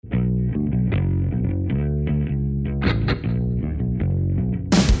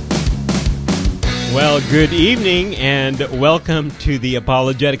Well, good evening and welcome to the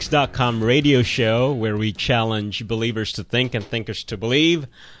Apologetics.com radio show where we challenge believers to think and thinkers to believe.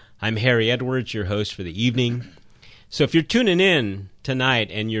 I'm Harry Edwards, your host for the evening. So if you're tuning in tonight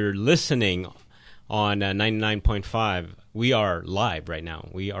and you're listening on 99.5, we are live right now.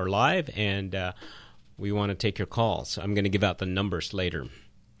 We are live and we want to take your calls. I'm going to give out the numbers later.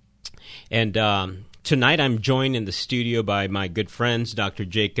 And tonight I'm joined in the studio by my good friends, Dr.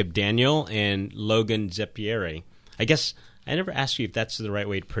 Jacob Daniel and Logan Zeppieri. I guess I never asked you if that's the right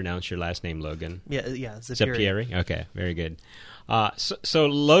way to pronounce your last name, Logan. Yeah, Zeppieri. Okay, very good. So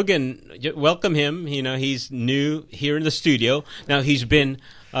Logan, welcome him. You know, he's new here in the studio. Now, he's been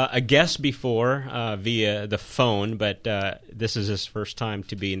a guest before via the phone, but this is his first time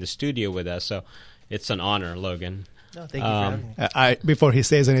to be in the studio with us, so it's an honor, Logan. No, thank you for having me. Before he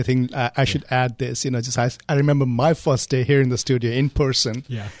says anything, I should add this. You know, I remember my first day here in the studio in person.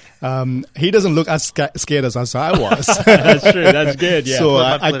 Yeah. He doesn't look as scared as I was. That's true. That's good. Yeah. So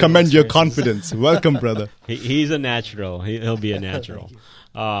I commend your confidence. Welcome, brother. He's a natural. He'll be a natural.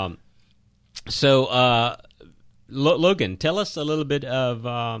 Logan, tell us a little bit of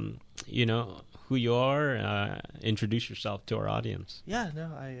who you are. Introduce yourself to our audience. Yeah.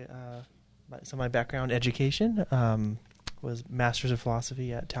 No, So my background education was Master's of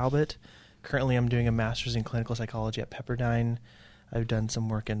Philosophy at Talbot. Currently, I'm doing a Master's in Clinical Psychology at Pepperdine. I've done some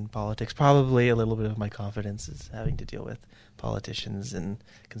work in politics. Probably a little bit of my confidence is having to deal with politicians and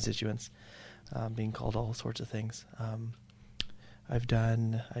constituents, being called all sorts of things. I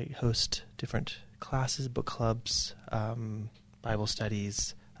host different classes, book clubs, Bible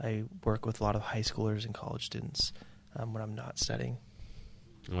studies. I work with a lot of high schoolers and college students when I'm not studying.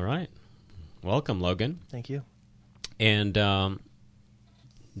 All right. Welcome, Logan. Thank you. And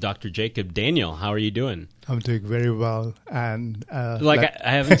Dr. Jacob Daniel, how are you doing? I'm doing very well. And I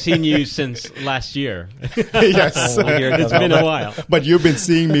haven't seen you since last year. Yes. It's been a while. But you've been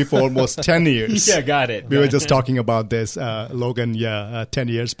seeing me for almost 10 years. Yeah, got it. We were just talking about this, Logan, 10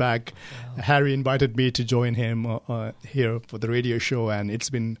 years back. Wow. Harry invited me to join him here for the radio show, and it's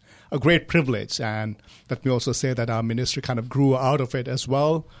been a great privilege. And let me also say that our ministry kind of grew out of it as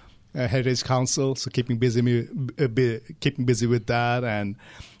well. Heritage Council, so keeping busy with that, and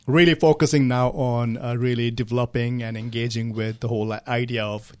really focusing now on really developing and engaging with the whole idea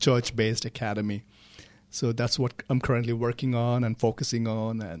of church-based academy. So that's what I'm currently working on and focusing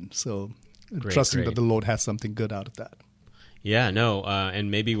on, and so trusting that the Lord has something good out of that. Yeah, no, and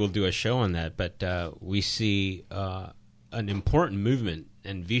maybe we'll do a show on that, but we see an important movement,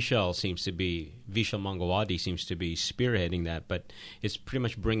 and Vishal Mangawadi seems to be spearheading that, but it's pretty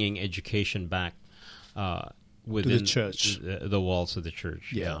much bringing education back within the church, the walls of the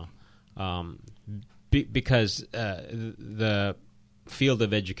church. Yeah, because the field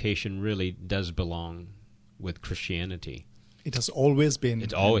of education really does belong with Christianity. It has always been.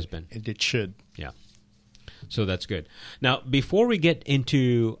 It's always been. It should. Yeah. So that's good. Now, before we get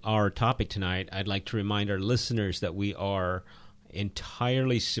into our topic tonight, I'd like to remind our listeners that we are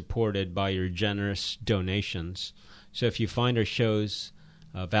entirely supported by your generous donations. So if you find our shows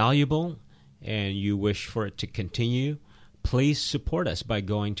valuable and you wish for it to continue, please support us by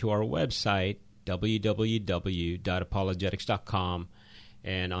going to our website, www.apologetics.com,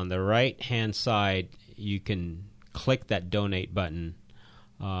 and on the right-hand side, you can click that donate button,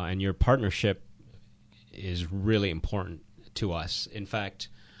 and your partnership is really important to us. In fact,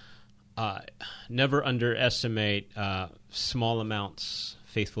 never underestimate small amounts,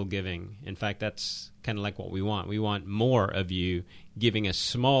 faithful giving. In fact, that's kind of like what we want. We want more of you giving us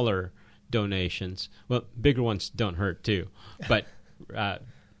smaller donations. Well, bigger ones don't hurt too, but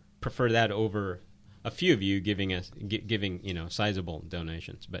prefer that over a few of you giving sizable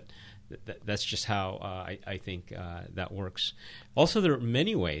donations. But that's just how I think that works. Also, there are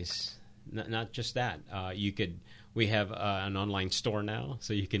many ways. Not just that. We have an online store now,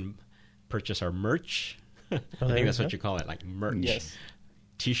 so you can purchase our merch. I think that's what you call it, like merch. Yes.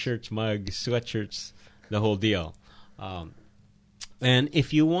 T-shirts, mugs, sweatshirts, the whole deal. And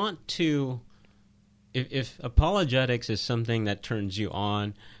if you want to, if apologetics is something that turns you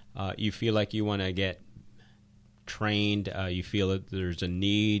on, you feel like you want to get trained, you feel that there's a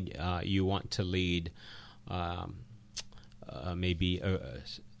need, you want to lead maybe a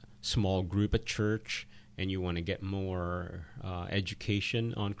small group at church, and you want to get more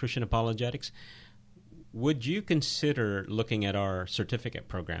education on Christian apologetics, would you consider looking at our certificate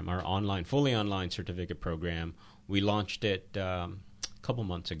program, our fully online certificate program? We launched it a couple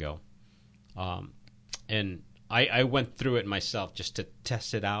months ago. And I went through it myself just to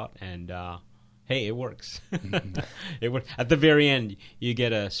test it out, and hey, it works. It works. At the very end, you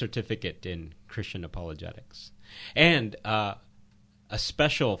get a certificate in Christian apologetics. And a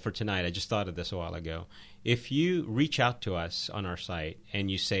special for tonight, I just thought of this a while ago. If you reach out to us on our site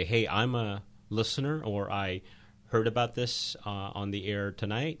and you say, hey, I'm a listener, or I heard about this on the air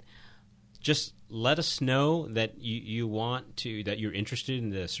tonight, just let us know that you want to, that you're interested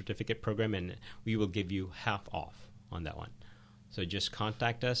in the certificate program, and we will give you half off on that one. So just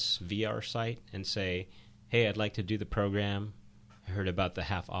contact us via our site and say, hey, I'd like to do the program. I heard about the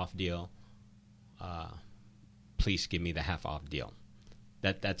half off deal. Please give me the half off deal.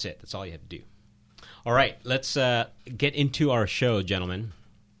 That's it. That's all you have to do. All right, let's get into our show, gentlemen.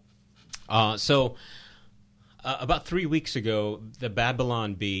 So about 3 weeks ago, the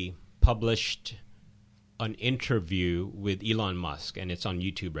Babylon Bee published an interview with Elon Musk, and it's on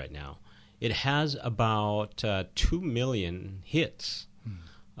YouTube right now. It has about 2 million hits.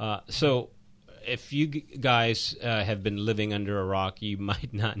 So if you guys have been living under a rock, you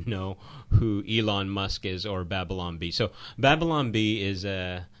might not know who Elon Musk is or Babylon Bee. So Babylon Bee is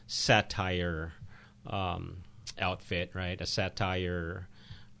a satire outfit, right? A satire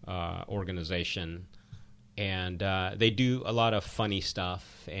organization. And they do a lot of funny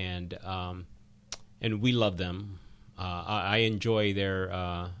stuff, and we love them. I enjoy their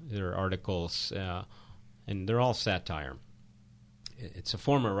articles, and they're all satire. It's a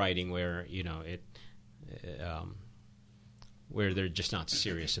form of writing where where they're just not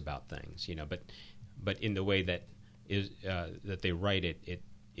serious about things, but in the way that is that they write it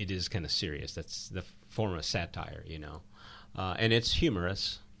is kind of serious. That's the form of satire, and it's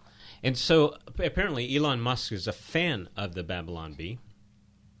humorous. And so apparently Elon Musk is a fan of the Babylon Bee.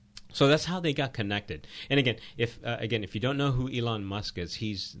 So that's how they got connected. And again, if you don't know who Elon Musk is,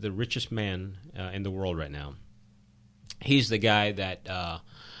 he's the richest man in the world right now. He's the guy that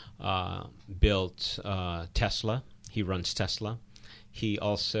built Tesla. He runs Tesla. He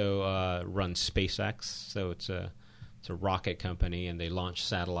also runs SpaceX. So it's a rocket company, and they launch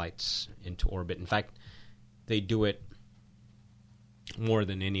satellites into orbit. In fact, they do it more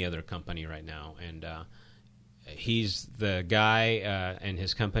than any other company right now. And he's the guy and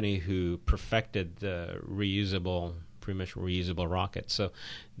his company who perfected the pretty much reusable rocket. So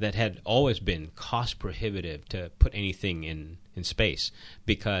that had always been cost prohibitive to put anything in space,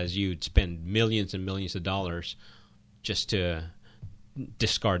 because you'd spend millions and millions of dollars just to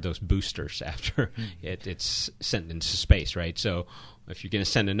discard those boosters after it's sent into space, right? So if you're going to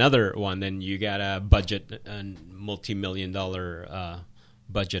send another one, then you got to budget a multi-million-dollar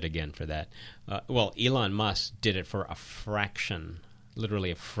budget again for that. Well, Elon Musk did it for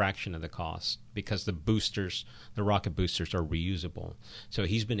literally a fraction of the cost, because the rocket boosters are reusable. So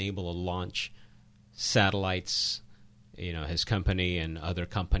he's been able to launch satellites, his company and other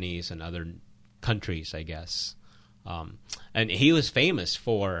companies and other countries, I guess. And he was famous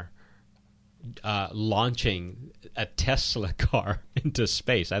for launching a Tesla car into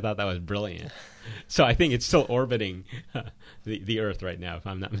space. I thought that was brilliant. So I think it's still orbiting the Earth right now, if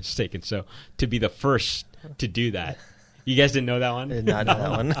I'm not mistaken. So to be the first to do that. You guys didn't know that one? I did not know that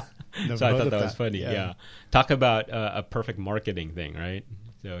one. So I thought that was funny, yeah. Talk about a perfect marketing thing, right?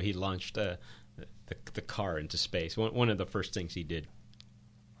 So he launched the car into space, one of the first things he did.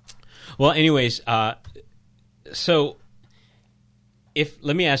 Well, anyways, so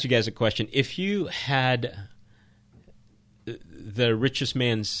let me ask you guys a question. If you had the richest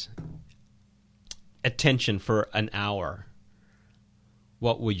man's attention for an hour,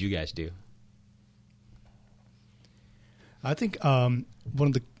 what would you guys do? I think one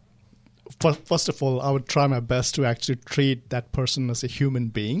of the first of all, I would try my best to actually treat that person as a human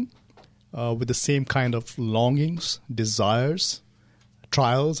being with the same kind of longings, desires,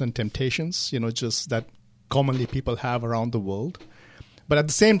 trials, and temptations, just that commonly people have around the world. But at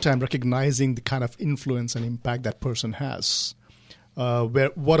the same time, recognizing the kind of influence and impact that person has,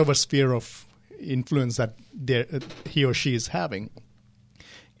 whatever sphere of influence that he or she is having.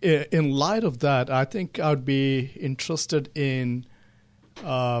 In light of that, I think I would be interested in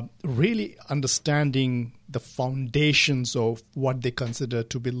really understanding the foundations of what they consider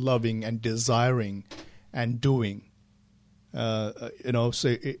to be loving and desiring and doing.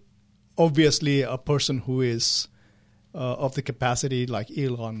 Obviously, a person who is of the capacity like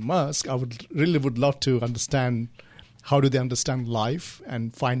Elon Musk, I would love to understand how do they understand life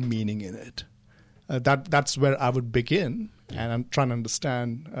and find meaning in it. That's where I would begin. And I'm trying to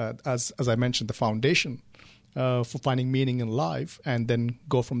understand, as I mentioned, the foundation for finding meaning in life, and then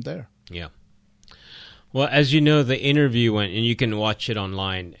go from there. Yeah. Well, as you know, the interview went, and you can watch it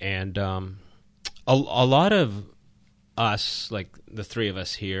online, and a lot of us, like the three of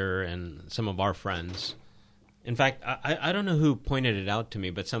us here, and some of our friends. In fact, I don't know who pointed it out to me,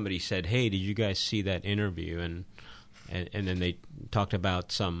 but somebody said, "Hey, did you guys see that interview?" And then they talked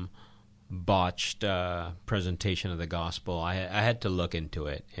about some botched presentation of the gospel. I had to look into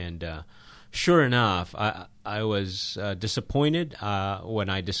it, and sure enough, I was disappointed when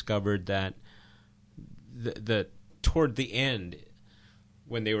I discovered that the toward the end,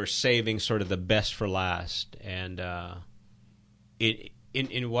 when they were saving sort of the best for last, and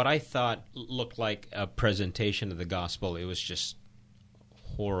in what I thought looked like a presentation of the gospel, it was just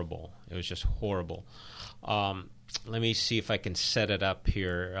horrible. It was just horrible. Let me see if I can set it up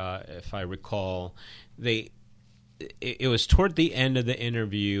here. If I recall, it was toward the end of the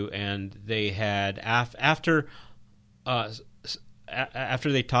interview, and they had after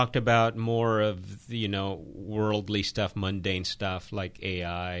they talked about more of the, worldly stuff, mundane stuff like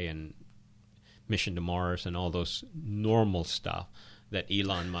AI and mission to Mars and all those normal stuff that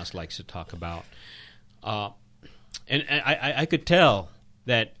Elon Musk likes to talk about. And I could tell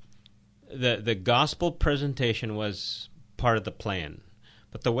that the gospel presentation was part of the plan.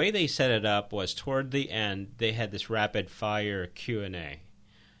 But the way they set it up was toward the end, they had this rapid-fire Q&A.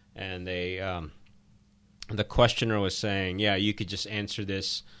 And the questioner was saying, yeah, you could just answer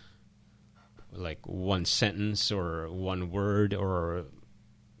this like one sentence or one word, or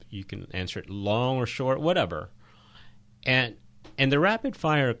you can answer it long or short, whatever. And the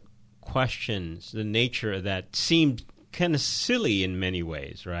rapid-fire questions, the nature of that seemed kind of silly in many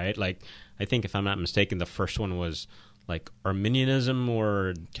ways, right? Like, I think if I'm not mistaken, the first one was like Arminianism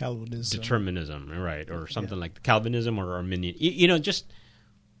or Calvinism, determinism, right? Or something like Calvinism or Arminian. Just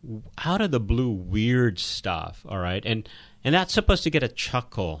out of the blue, weird stuff, all right? And that's supposed to get a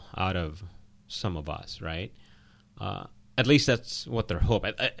chuckle out of some of us, right? At least that's what they're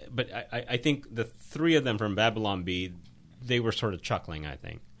hoping. But I think the three of them from Babylon Bee, they were sort of chuckling, I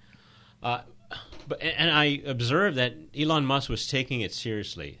think. But I observed that Elon Musk was taking it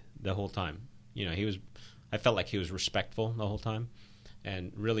seriously the whole time. I felt like he was respectful the whole time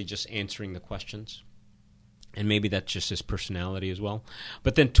and really just answering the questions. And maybe that's just his personality as well.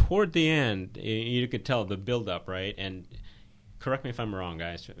 But then toward the end, you could tell the build-up, right? And correct me if I'm wrong,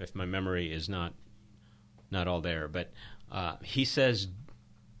 guys, if my memory is not all there. But he says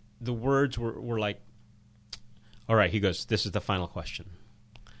the words were like, all right, he goes, this is the final question.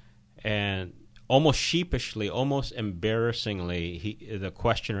 And almost sheepishly, almost embarrassingly, the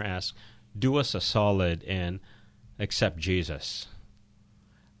questioner asks, do us a solid and accept Jesus.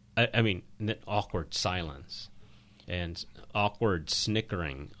 I mean, awkward silence and awkward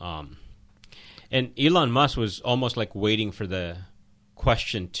snickering. And Elon Musk was almost like waiting for the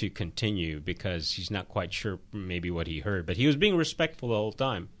question to continue because he's not quite sure maybe what he heard. But he was being respectful the whole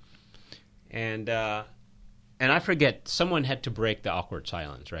time. And I forget, someone had to break the awkward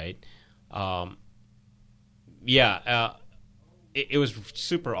silence, right? It was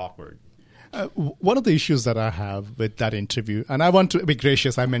super awkward. One of the issues that I have with that interview, and I want to be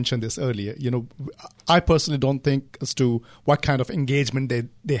gracious, I mentioned this earlier, I personally don't think as to what kind of engagement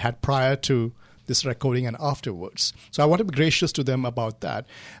they had prior to this recording and afterwards. So I want to be gracious to them about that.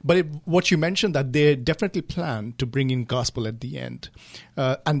 But what you mentioned, that they definitely plan to bring in gospel at the end.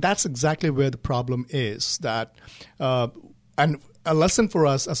 And that's exactly where the problem is. That and a lesson for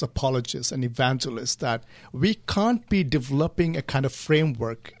us as apologists and evangelists, that we can't be developing a kind of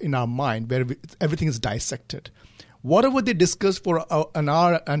framework in our mind where everything is dissected. Whatever they discuss for an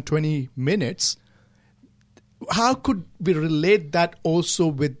hour and 20 minutes, how could we relate that also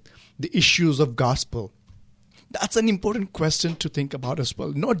with the issues of gospel? That's an important question to think about as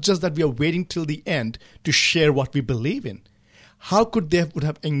well. Not just that we are waiting till the end to share what we believe in. How could they would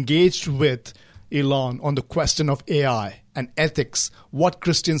have engaged with Elon on the question of AI and ethics, what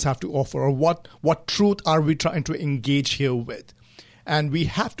Christians have to offer, or what truth are we trying to engage here with? And we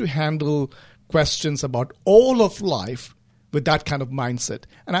have to handle questions about all of life with that kind of mindset.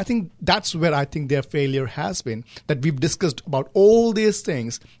 And I think that's where I think their failure has been, that we've discussed about all these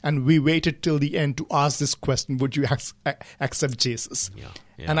things and we waited till the end to ask this question, would you accept Jesus? Yeah.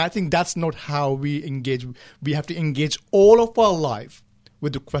 And I think that's not how we engage. We have to engage all of our life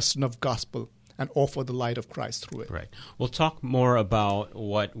with the question of gospel and offer the light of Christ through it. Right. We'll talk more about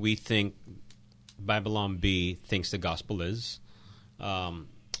what we think Babylon Bee thinks the gospel is.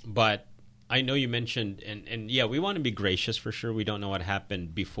 But I know you mentioned, and we want to be gracious for sure. We don't know what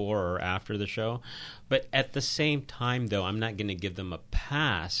happened before or after the show. But at the same time, though, I'm not going to give them a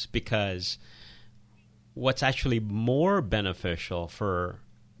pass, because what's actually more beneficial for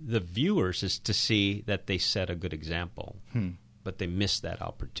the viewers is to see that they set a good example. But they missed that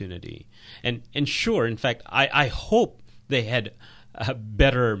opportunity. And sure, in fact, I hope they had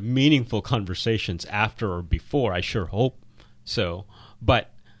better, meaningful conversations after or before. I sure hope so.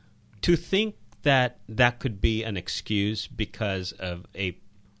 But to think that that could be an excuse because of a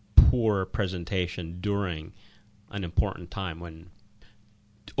poor presentation during an important time when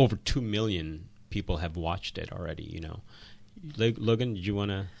over 2 million people have watched it already, you know. Logan, did you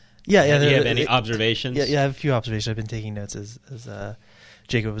want to... Do you have any observations? Yeah, I have a few observations. I've been taking notes as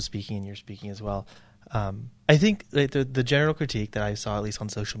Jacob was speaking and you're speaking as well. I think the general critique that I saw, at least on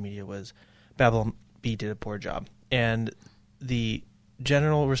social media, was Babylon Bee did a poor job. And the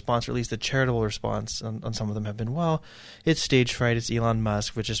general response, or at least the charitable response on some of them have been, well, it's stage fright, it's Elon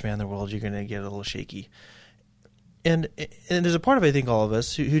Musk, richest man in the world, you're going to get a little shaky. And there's a part of, I think, all of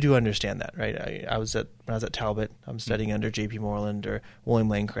us who do understand that, right? when I was at Talbot, I'm studying under J.P. Moreland or William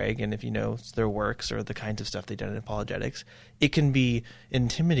Lane Craig, and if you know their works or the kinds of stuff they've done in apologetics, it can be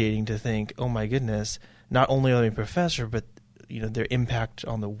intimidating to think, oh my goodness, not only are they a professor, but you know their impact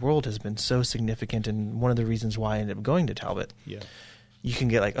on the world has been so significant, and one of the reasons why I ended up going to Talbot. Yeah. You can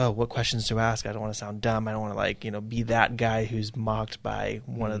get like, oh, what questions to ask? I don't want to sound dumb. I don't want to be that guy who's mocked by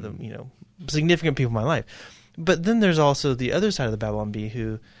one of the significant people in my life. But then there's also the other side of the Babylon Bee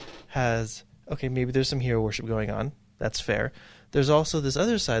who has, okay, maybe there's some hero worship going on. That's fair. There's also this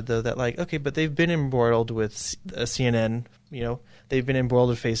other side, though, that like, okay, but they've been embroiled with CNN, they've been embroiled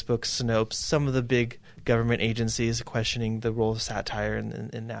with Facebook, Snopes, some of the big government agencies questioning the role of satire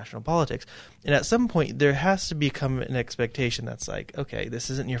in national politics. And at some point, there has to become an expectation that's like, okay, this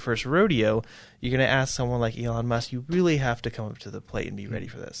isn't your first rodeo. You're going to ask someone like Elon Musk, you really have to come up to the plate and be ready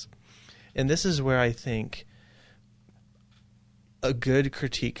for this. And this is where I think a good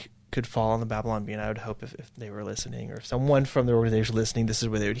critique could fall on the Babylon Bee, and I would hope if they were listening, or if someone from the organization listening, this is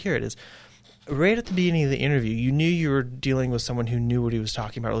where they would hear it, is right at the beginning of the interview, you knew you were dealing with someone who knew what he was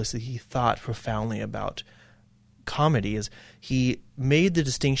talking about, or at least he thought profoundly about comedy. Is he made the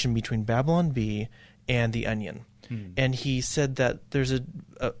distinction between Babylon Bee and The Onion. And he said that there's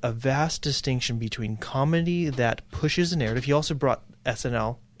a vast distinction between comedy that pushes a narrative. He also brought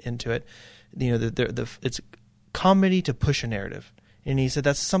SNL into it. It's comedy to push a narrative. And he said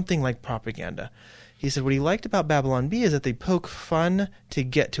that's something like propaganda. He said what he liked about Babylon Bee is that they poke fun to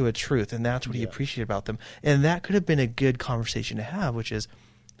get to a truth, and that's what he appreciated about them. And that could have been a good conversation to have, which is,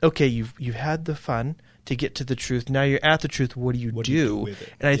 okay, you've had the fun to get to the truth. Now you're at the truth. What do you do with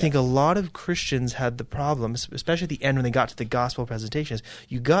it? And I think a lot of Christians had the problem, especially at the end when they got to the gospel presentations.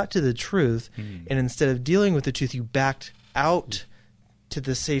 You got to the truth, and instead of dealing with the truth, you backed out to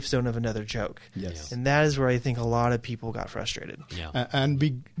the safe zone of another joke. Yes. And that is where I think a lot of people got frustrated. Yeah. And we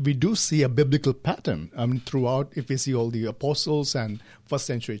do see a biblical pattern throughout, if we see all the apostles and first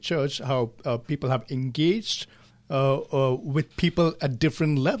century church, how people have engaged with people at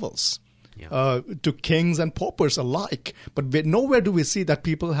different levels, to kings and paupers alike. But nowhere do we see that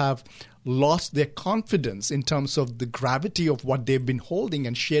people have lost their confidence in terms of the gravity of what they've been holding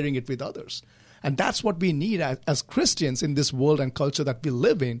and sharing it with others. And that's what we need as Christians in this world and culture that we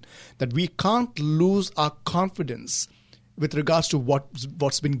live in, that we can't lose our confidence with regards to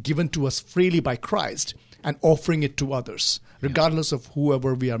what's been given to us freely by Christ and offering it to others, regardless of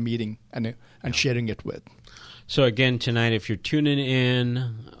whoever we are meeting and sharing it with. So again, tonight, if you're tuning in,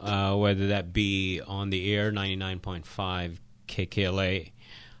 whether that be on the air, 99.5 KKLA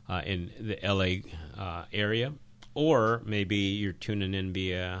in the LA area, or maybe you're tuning in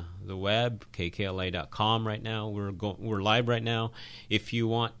via the web, kkla.com right now. We're live right now. If you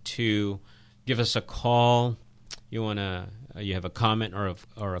want to give us a call, you have a comment or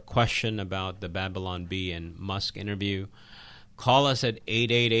a question about the Babylon Bee and Musk interview, call us at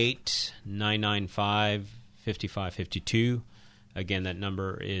 888-995-5552. Again, that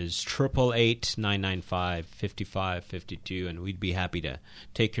number is 888-995-5552, and we'd be happy to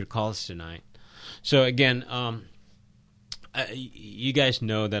take your calls tonight. So again, you guys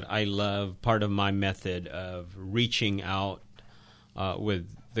know that I love, part of my method of reaching out with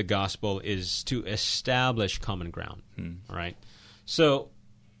the gospel is to establish common ground, right? So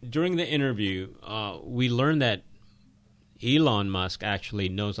during the interview, we learned that Elon Musk actually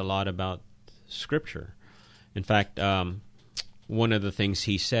knows a lot about Scripture. In fact, one of the things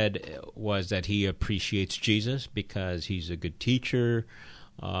he said was that he appreciates Jesus because he's a good teacher.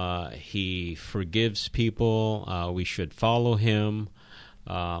 He forgives people. We should follow him,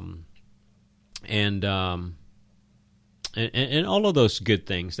 and all of those good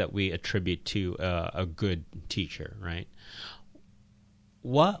things that we attribute to a good teacher, right?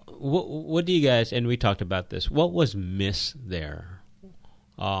 What do you guys? And we talked about this. What was miss there?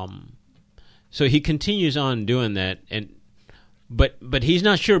 So he continues on doing that, but he's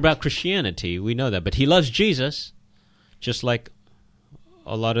not sure about Christianity. We know that, but he loves Jesus. just like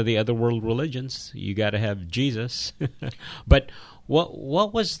a lot of the other world religions, you got to have Jesus. But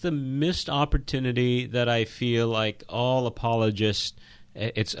what was the missed opportunity that I feel like all apologists,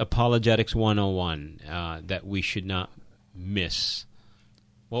 it's Apologetics 101, that we should not miss?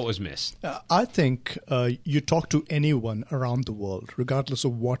 What was missed? I think you talk to anyone around the world, regardless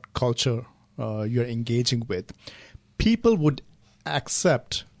of what culture you're engaging with, people would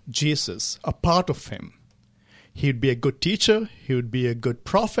accept Jesus, a part of him. He would be a good teacher, he would be a good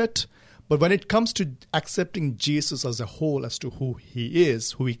prophet, but when it comes to accepting Jesus as a whole, as to who he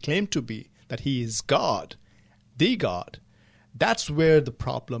is, who he claimed to be, that he is God, the God, that's where the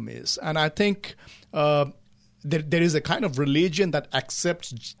problem is. And I think there is a kind of religion that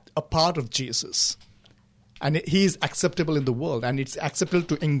accepts a part of Jesus. And he is acceptable in the world, and it's acceptable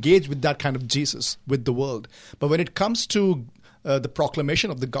to engage with that kind of Jesus with the world. But when it comes to the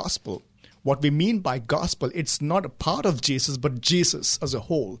proclamation of the gospel, what we mean by gospel, it's not a part of Jesus, but Jesus as a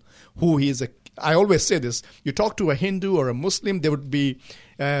whole, who he is. I always say this, you talk to a Hindu or a Muslim, they would be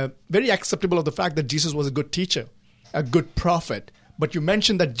very acceptable of the fact that Jesus was a good teacher, a good prophet. But you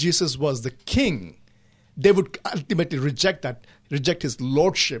mentioned that Jesus was the king. They would ultimately reject his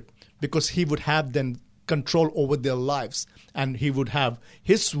lordship, because he would have then control over their lives, and he would have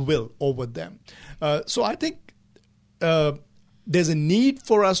his will over them. So I think there's a need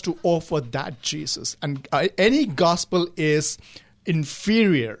for us to offer that Jesus. And any gospel is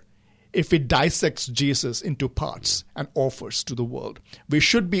inferior if it dissects Jesus into parts and offers to the world. We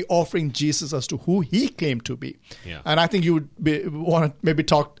should be offering Jesus as to who he claimed to be. Yeah. And I think you would want to maybe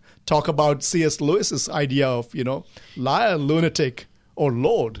talk about C.S. Lewis's idea of, liar, lunatic, or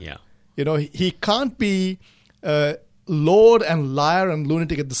Lord. Yeah. He can't be Lord and liar and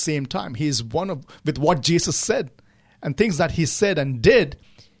lunatic at the same time. He is with what Jesus said and things that he said and did.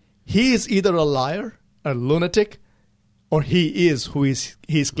 He is either a liar, a lunatic, or he is who he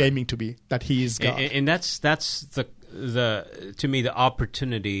is claiming to be, that he is God. And that's the to me the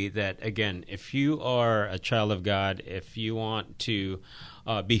opportunity that, again, if you are a child of God, if you want to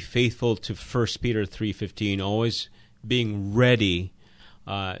be faithful to 1 Peter 3:15, always being ready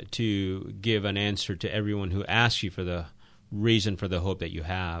to give an answer to everyone who asks you for the reason for the hope that you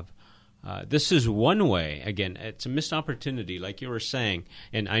have. This is one way. Again, it's a missed opportunity, like you were saying,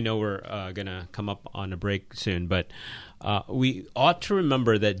 and I know we're going to come up on a break soon, but we ought to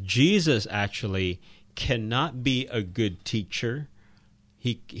remember that Jesus actually cannot be a good teacher.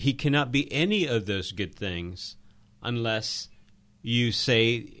 He cannot be any of those good things unless you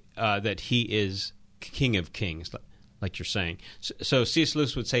say that he is King of Kings, like you're saying. So C.S.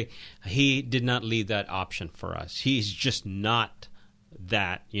 Lewis would say he did not leave that option for us. He's just not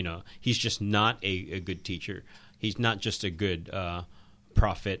that, he's just not a good teacher. He's not just a good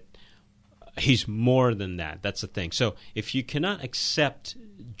prophet. He's more than that. That's the thing. So if you cannot accept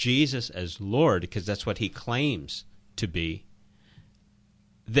Jesus as Lord, because that's what he claims to be,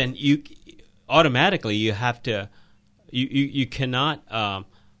 then you automatically you have to, you cannot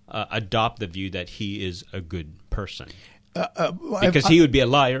adopt the view that he is a good person. Because he would be a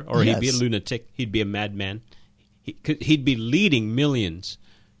liar, or yes. He'd be a lunatic, he'd be a madman. He'd be leading millions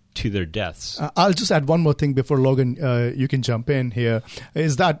to their deaths. I'll just add one more thing before Logan, you can jump in here,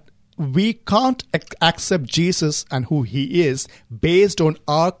 is that we can't accept Jesus and who he is based on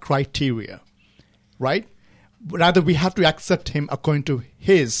our criteria, right? Rather, we have to accept him according to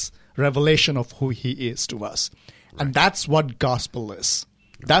his revelation of who he is to us. Right. And that's what gospel is.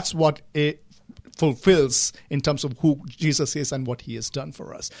 That's what it fulfills in terms of who Jesus is and what he has done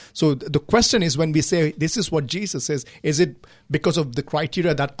for us. So the question is, when we say this is what Jesus is it because of the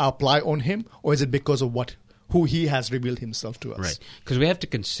criteria that apply on him, or is it because of who he has revealed himself to us? Right, because we have to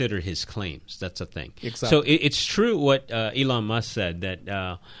consider his claims. That's the thing. Exactly. So it's true what Elon Musk said,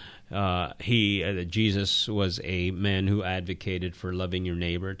 that Jesus was a man who advocated for loving your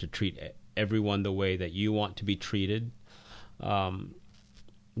neighbor, to treat everyone the way that you want to be treated,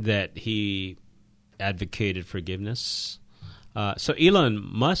 that he advocated forgiveness. So Elon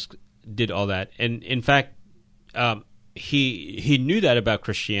Musk did all that, and in fact, he knew that about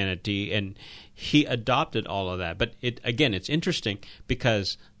Christianity, and he adopted all of that. But it's interesting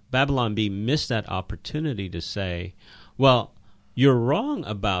because Babylon Bee missed that opportunity to say, well, you're wrong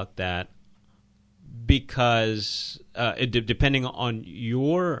about that, because depending on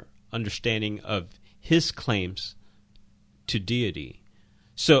your understanding of his claims to deity.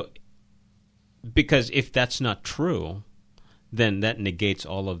 So, because if that's not true, then that negates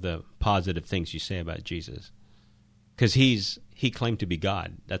all of the positive things you say about Jesus. Because he claimed to be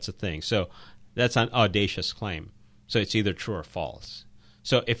God. That's the thing. So that's an audacious claim. So it's either true or false.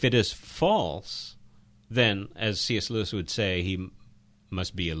 So if it is false, then, as C.S. Lewis would say, he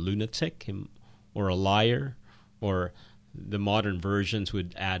must be a lunatic or a liar, or the modern versions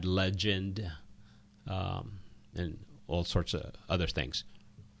would add legend and all sorts of other things.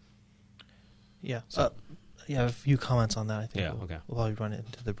 Yeah. So- I have a few comments on that, I think, Yeah, okay. while we run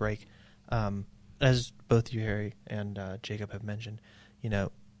into the break. As both you, Harry, and Jacob have mentioned,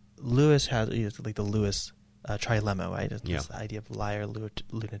 Lewis has like the Lewis trilemma, right? It's this idea of liar,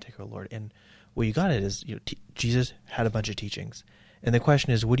 lunatic, or Lord. And what you got is Jesus had a bunch of teachings, and the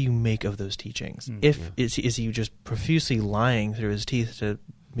question is, what do you make of those teachings? Is he just profusely lying through his teeth to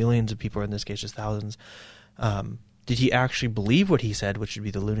millions of people, or in this case, just thousands? Did he actually believe what he said, which would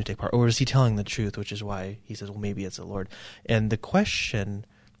be the lunatic part, or is he telling the truth, which is why he says, well, maybe it's the Lord? And the question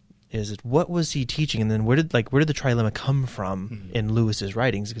is what was he teaching, and then where did the trilemma come from in Lewis's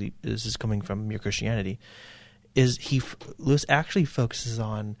writings? Because this is coming from Mere Christianity. Lewis actually focuses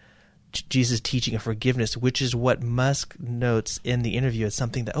on Jesus' teaching of forgiveness, which is what Musk notes in the interview as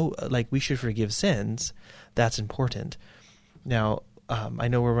something that we should forgive sins. That's important. Now, I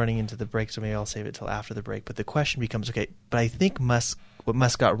know we're running into the break, so maybe I'll save it till after the break. But the question becomes, okay, but I think what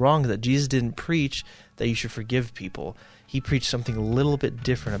Musk got wrong is that Jesus didn't preach that you should forgive people. He preached something a little bit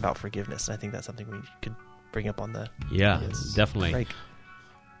different about forgiveness. And I think that's something we could bring up on the definitely break.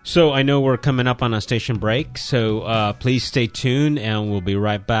 So I know we're coming up on a station break, so please stay tuned, and we'll be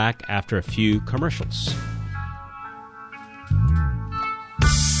right back after a few commercials.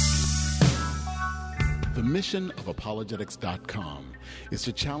 The mission of apologetics.com is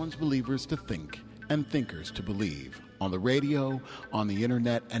to challenge believers to think and thinkers to believe on the radio, on the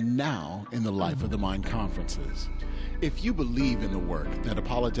internet, and now in the Life of the Mind conferences. If you believe in the work that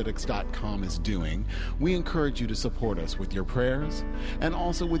apologetics.com is doing, we encourage you to support us with your prayers and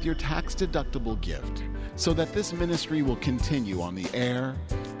also with your tax-deductible gift so that this ministry will continue on the air,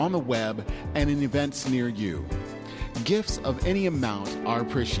 on the web, and in events near you. Gifts of any amount are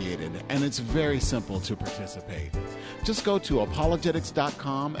appreciated, and it's very simple to participate. Just go to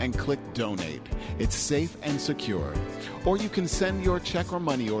apologetics.com and click Donate. It's safe and secure. Or you can send your check or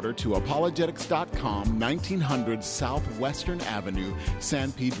money order to apologetics.com, 1900 Southwestern Avenue,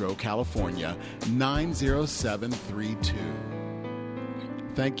 San Pedro, California, 90732.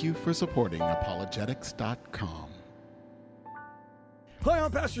 Thank you for supporting apologetics.com. Hi,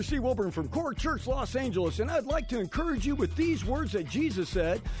 I'm Pastor Steve Wilburn from Core Church, Los Angeles, and I'd like to encourage you with these words that Jesus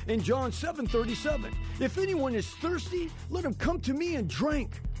said in John 7:37. If anyone is thirsty, let him come to me and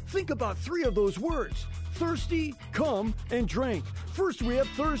drink. Think about three of those words. Thirsty, come, and drink. First, we have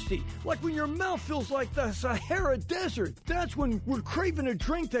thirsty. Like when your mouth feels like the Sahara Desert. That's when we're craving a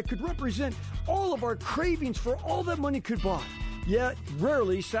drink that could represent all of our cravings for all that money could buy, yet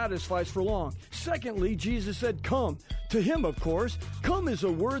rarely satisfies for long. Secondly, Jesus said, come. To him, of course, come is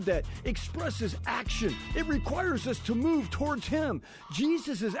a word that expresses action. It requires us to move towards him.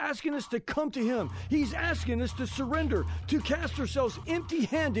 Jesus is asking us to come to him. He's asking us to surrender, to cast ourselves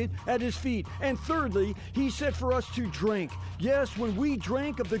empty-handed at his feet. And thirdly, he said for us to drink. Yes, when we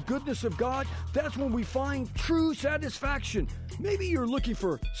drink of the goodness of God, that's when we find true satisfaction. Maybe you're looking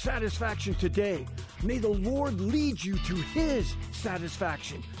for satisfaction today. May the Lord lead you to his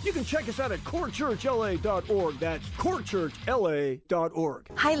satisfaction. You can check us out at corechurchla.org. That's corechurchla.org.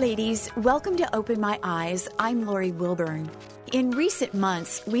 Hi, ladies. Welcome to Open My Eyes. I'm Lori Wilburn. In recent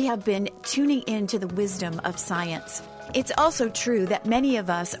months, we have been tuning into the wisdom of science. It's also true that many of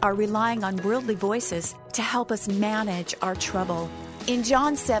us are relying on worldly voices to help us manage our trouble. In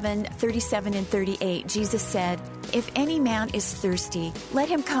John 7:37 and 38, Jesus said, if any man is thirsty, let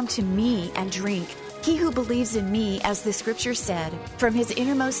him come to me and drink. He who believes in me, as the scripture said, from his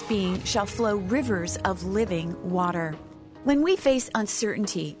innermost being shall flow rivers of living water. When we face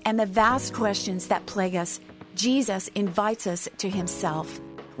uncertainty and the vast questions that plague us, Jesus invites us to himself.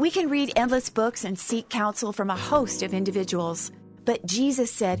 We can read endless books and seek counsel from a host of individuals, but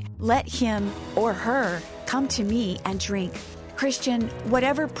Jesus said, let him or her come to me and drink. Christian,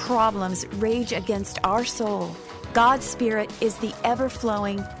 whatever problems rage against our soul, God's Spirit is the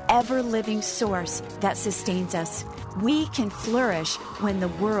ever-flowing, ever-living source that sustains us. We can flourish when the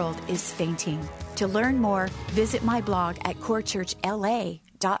world is fainting. To learn more, visit my blog at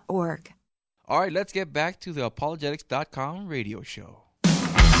corechurchla.org. All right, let's get back to the apologetics.com radio show.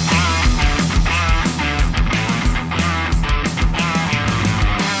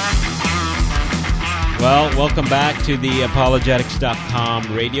 Well, welcome back to the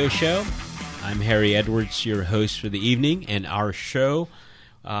apologetics.com radio show. I'm Harry Edwards, your host for the evening, and our show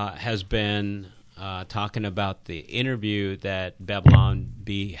has been talking about the interview that Babylon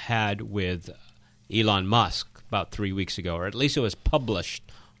Bee had with Elon Musk about 3 weeks ago, or at least it was published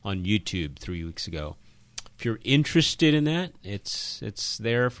on YouTube 3 weeks ago. if you're interested in that, it's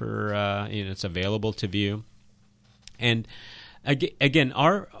there for it's available to view. And again,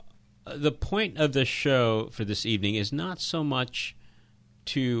 the point of the show for this evening is not so much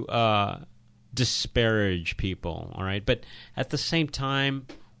to disparage people, all right? But at the same time,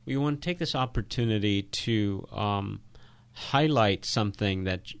 we want to take this opportunity to highlight something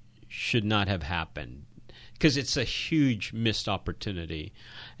that should not have happened, because it's a huge missed opportunity,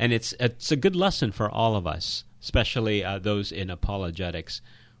 and it's a good lesson for all of us, especially those in apologetics.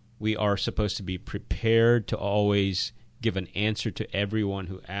 We are supposed to be prepared to always give an answer to everyone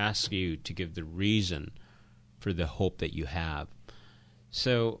who asks you to give the reason for the hope that you have.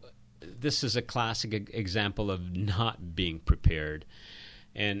 So this is a classic example of not being prepared.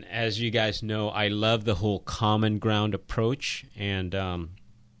 And as you guys know, I love the whole common ground approach, and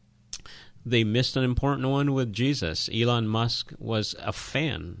they missed an important one with Jesus. Elon Musk was a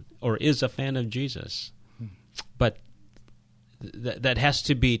fan, or is a fan of Jesus. But that has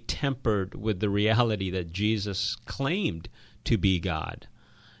to be tempered with the reality that Jesus claimed to be God.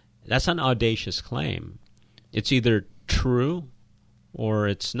 That's an audacious claim. It's either true or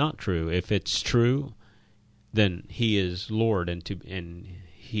it's not true. If it's true, then he is Lord, and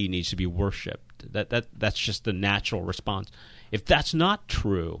he needs to be worshipped. That's just the natural response. If that's not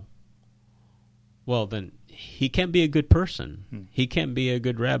true, well, then he can't be a good person. He can't be a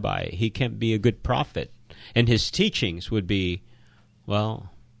good rabbi. He can't be a good prophet. And his teachings would be,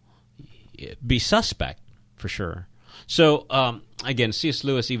 be suspect for sure. So, again, C.S.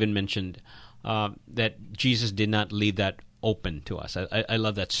 Lewis even mentioned that Jesus did not leave that open to us. I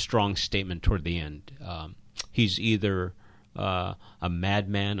love that strong statement toward the end. He's either a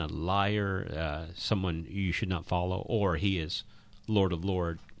madman, a liar, someone you should not follow, or he is Lord of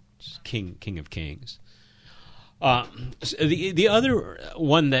Lords, King of Kings. The other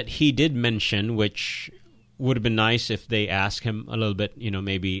one that he did mention, which would have been nice if they asked him a little bit,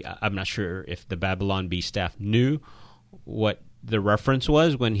 maybe, I'm not sure if the Babylon Bee staff knew what the reference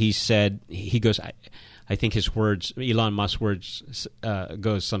was when he said, he goes, I think his words, Elon Musk's words,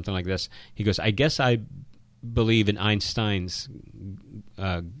 goes something like this. He goes, I guess I believe in Einstein's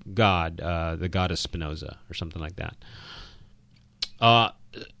God, the God of Spinoza, or something like that.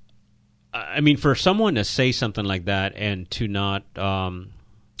 I mean, for someone to say something like that and to not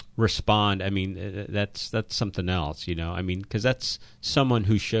respond, I mean, that's something else, I mean, because that's someone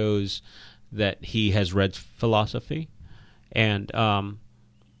who shows that he has read philosophy. And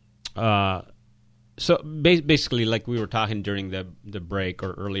so basically, like we were talking during the break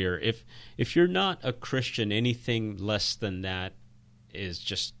or earlier, if you're not a Christian, anything less than that is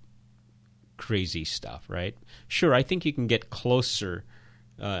just crazy stuff, right? Sure, I think you can get closer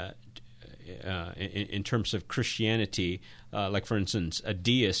in terms of Christianity, like for instance, a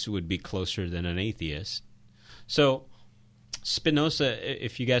deist would be closer than an atheist. So Spinoza,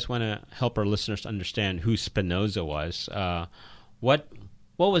 if you guys want to help our listeners understand who Spinoza was, what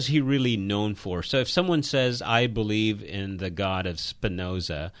was he really known for? So if someone says, I believe in the God of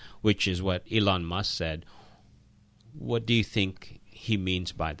Spinoza, which is what Elon Musk said, what do you think he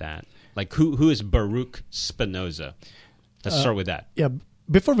means by that? Like, who is Baruch Spinoza? Let's start with that. Yeah.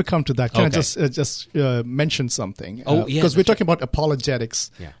 Before we come to that, can I just mention something? Yeah. Because we're talking about apologetics.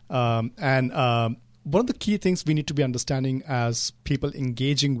 Yeah. And one of the key things we need to be understanding as people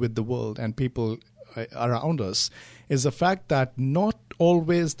engaging with the world and people around us is the fact that not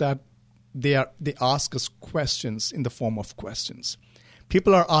always that they ask us questions in the form of questions.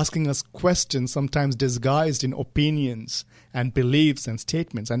 People are asking us questions sometimes disguised in opinions and beliefs and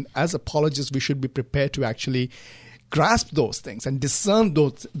statements. And as apologists, we should be prepared to actually grasp those things and discern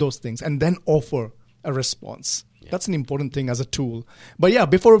those things and then offer a response. Yeah. That's an important thing as a tool. But yeah,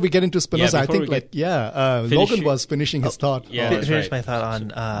 before we get into Spinoza, I think Logan was finishing his thought. Yeah, finish my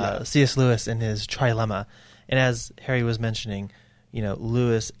thought on C.S. Lewis and his trilemma. And as Harry was mentioning,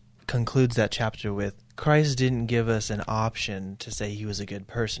 Lewis concludes that chapter with, Christ didn't give us an option to say he was a good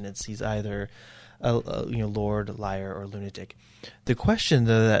person. He's either a Lord, liar, or lunatic. The question,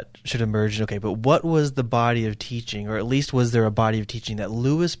 though, that should emerge, but what was the body of teaching, or at least was there a body of teaching that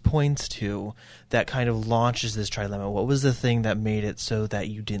Lewis points to that kind of launches this trilemma? What was the thing that made it so that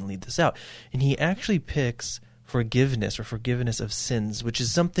you didn't lead this out? And he actually picks forgiveness of sins, which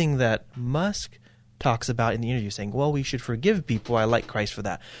is something that Musk talks about in the interview, saying, well, we should forgive people. I like Christ for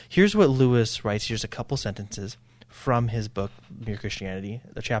that. Here's what Lewis writes. Here's a couple sentences from his book, Mere Christianity,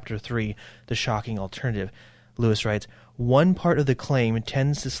 chapter 3, The Shocking Alternative. Lewis writes, one part of the claim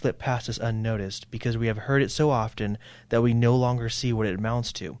tends to slip past us unnoticed because we have heard it so often that we no longer see what it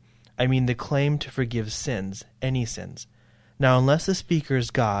amounts to. I mean the claim to forgive sins, any sins. Now, unless the speaker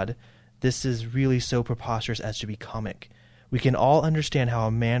is God, This is really so preposterous as to be comic. We can all understand how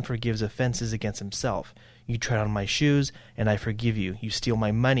a man forgives offenses against himself. You tread on my shoes, and I forgive you. You steal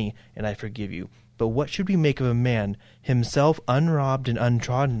my money, and I forgive you. But what should we make of a man, himself unrobbed and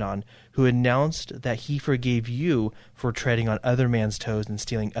untrodden on, who announced that he forgave you for treading on other men's toes and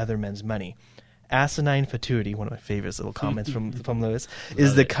stealing other men's money? Asinine fatuity, one of my favorite little comments from Lewis,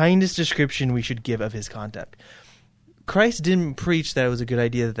 is the kindest description we should give of his conduct. Christ didn't preach that it was a good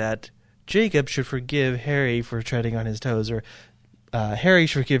idea that Jacob should forgive Harry for treading on his toes, or Harry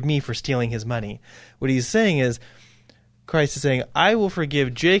should forgive me for stealing his money. What he's saying is, Christ is saying, I will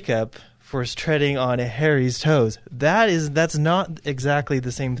forgive Jacob for treading on Harry's toes. That's not exactly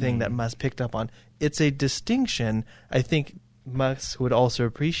the same thing that Musk picked up on. It's a distinction I think Musk would also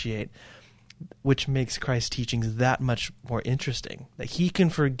appreciate, which makes Christ's teachings that much more interesting. That he can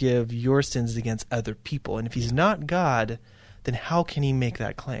forgive your sins against other people. And if he's not God, then how can he make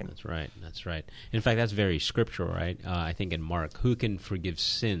that claim? That's right. In fact, that's very scriptural, right? I think in Mark, who can forgive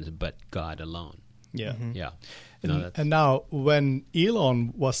sins but God alone? Yeah. Yeah. And now, when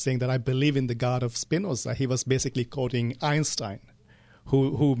Elon was saying that I believe in the God of Spinoza, he was basically quoting Einstein,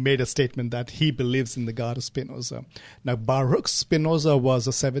 who made a statement that he believes in the God of Spinoza. Now, Baruch Spinoza was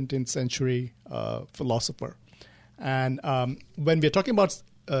a 17th century philosopher. And when we're talking about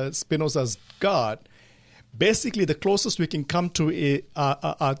Spinoza's God, basically the closest we can come to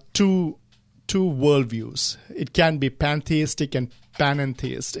are two worldviews. It can be pantheistic and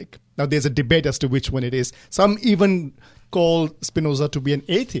panentheistic. Now, there's a debate as to which one it is. Some even call Spinoza to be an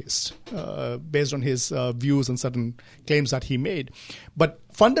atheist based on his views and certain claims that he made. But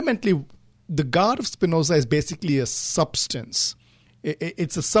fundamentally, the God of Spinoza is basically a substance.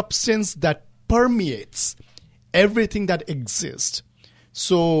 It's a substance that permeates everything that exists.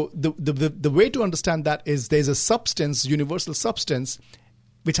 So the way to understand that is there's a substance, universal substance,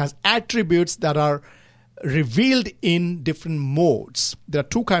 which has attributes that are revealed in different modes. There are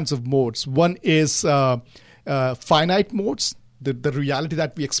two kinds of modes. One is finite modes, the reality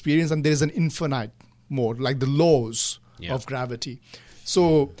that we experience, and there is an infinite mode, like the laws of gravity.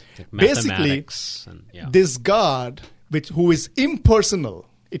 So like basically, this God, who is impersonal,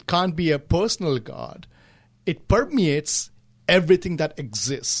 it can't be a personal God, it permeates everything that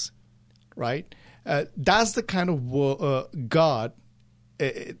exists, right? That's the kind of God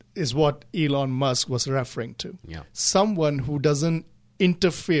is what Elon Musk was referring to. Yeah. Someone who doesn't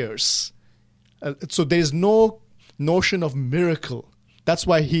interfere. So there is no notion of miracle. That's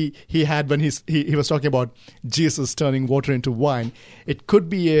why he had, when he was talking about Jesus turning water into wine, it could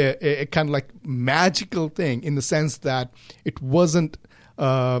be a kind of like magical thing in the sense that it wasn't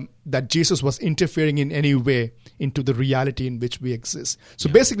that Jesus was interfering in any way into the reality in which we exist.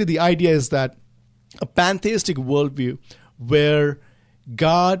 So basically the idea is that a pantheistic worldview where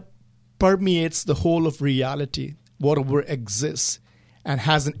God permeates the whole of reality, whatever exists, and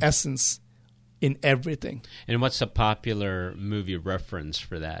has an essence in everything. And what's a popular movie reference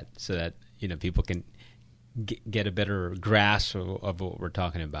for that, so that people can get a better grasp of what we're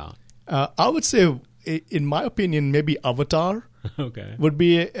talking about? I would say, in my opinion, maybe Avatar. Okay. Would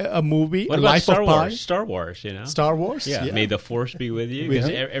be a movie. What a about Life Star of Pi? Wars? Star Wars, Star Wars? Yeah. May the Force be with you. Because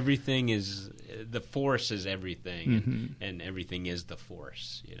Yeah. everything is, the Force is everything, and everything is the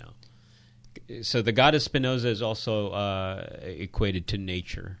Force, So the God of Spinoza is also equated to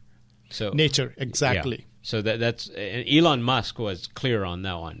nature. So Nature, exactly. Yeah. So that's and Elon Musk was clear on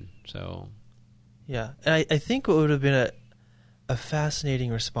that one. So Yeah, and I think what would have been a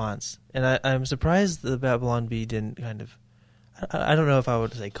fascinating response, and I'm surprised the Babylon Bee didn't kind of, I don't know if I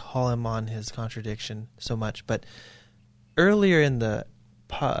would say call him on his contradiction so much, but earlier in the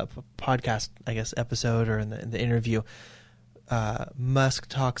podcast, I guess, episode or in the interview, Musk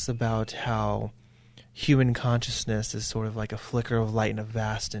talks about how human consciousness is sort of like a flicker of light in a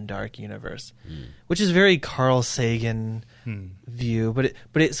vast and dark universe, which is very Carl Sagan view, but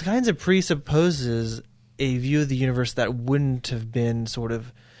it kind of presupposes a view of the universe that wouldn't have been sort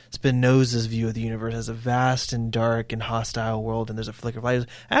of Spinoza's view of the universe as a vast and dark and hostile world, and there's a flicker of light.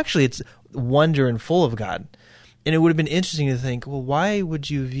 Actually, it's wonder and full of God. And it would have been interesting to think, well, why would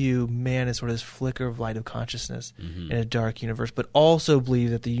you view man as sort of this flicker of light of consciousness in a dark universe, but also believe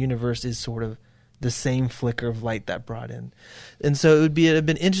that the universe is sort of the same flicker of light that brought in? And so it would have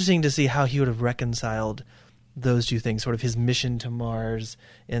been interesting to see how he would have reconciled those two things, sort of his mission to Mars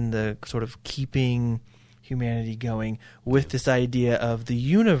and the sort of keeping humanity going with this idea of the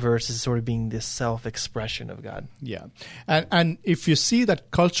universe as sort of being this self-expression of God. Yeah. And if you see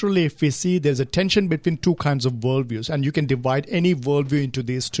that culturally, if we see there's a tension between two kinds of worldviews, and you can divide any worldview into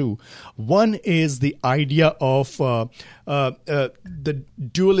these two. One is the idea of the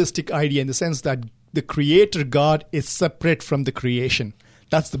dualistic idea, in the sense that the creator God is separate from the creation.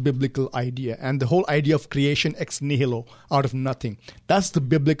 That's the biblical idea. And the whole idea of creation ex nihilo, out of nothing. That's the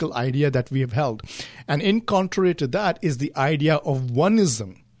biblical idea that we have held. And in contrary to that is the idea of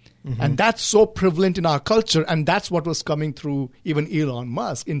oneism. Mm-hmm. And that's so prevalent in our culture, and that's what was coming through even Elon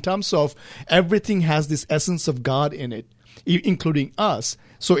Musk, in terms of everything has this essence of God in it, including us.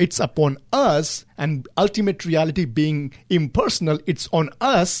 So it's upon us, and ultimate reality being impersonal, it's on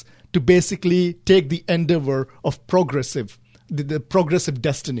us to basically take the endeavor of the progressive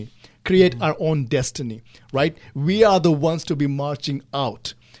destiny, create our own destiny, right? We are the ones to be marching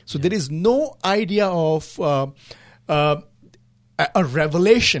out. So there is no idea of a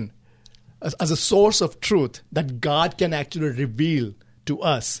revelation as a source of truth that God can actually reveal to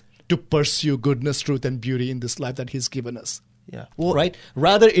us to pursue goodness, truth, and beauty in this life that He's given us. Yeah. Well, right?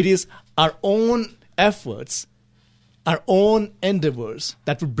 Rather, it is our own efforts, our own endeavors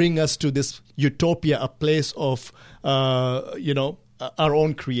that will bring us to this utopia, a place of, our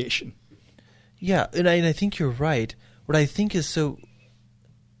own creation. Yeah, and I think you're right. What I think is so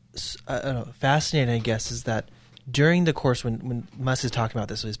fascinating, I guess, is that during the course when Musk is talking about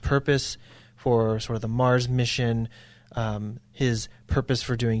this, so his purpose for sort of the Mars mission, his purpose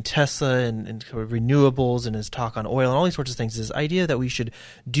for doing Tesla and sort of renewables, and his talk on oil and all these sorts of things, this idea that we should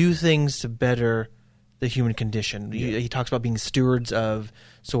do things to better the human condition. Yeah. He talks about being stewards of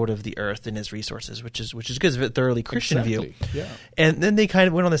sort of the earth and his resources, which is good. It's a thoroughly Christian view. Yeah. And then they kind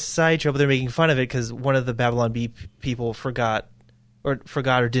of went on this side trail, but they're making fun of it because one of the Babylon Bee people forgot or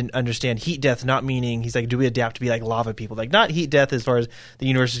didn't understand heat death, not meaning, he's like, do we adapt to be like lava people? Like, not heat death as far as the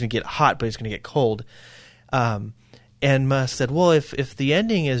universe is going to get hot, but it's going to get cold. And Musk said, well, if the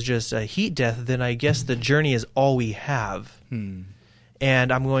ending is just a heat death, then I guess the journey is all we have.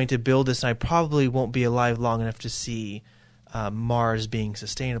 And I'm going to build this, and I probably won't be alive long enough to see Mars being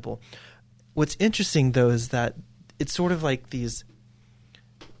sustainable. What's interesting, though, is that it's sort of like there's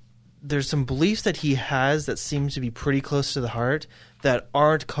some beliefs that he has that seem to be pretty close to the heart that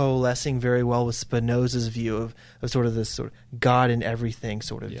aren't coalescing very well with Spinoza's view of sort of this sort of God in everything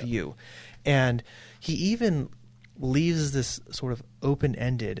sort of view. And he even leaves this sort of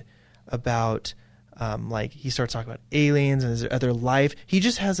open-ended about like he starts talking about aliens and is there other life. He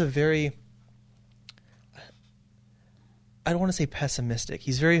just has a very, I don't want to say pessimistic.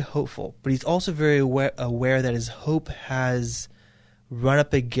 He's very hopeful, but he's also very aware that his hope has run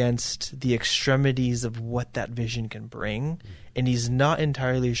up against the extremities of what that vision can bring, and he's not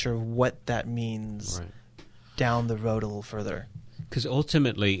entirely sure what that means down the road a little further. Because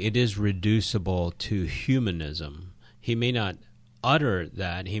ultimately it is reducible to humanism. He may not utter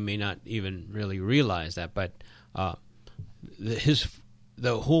that, he may not even really realize that, but the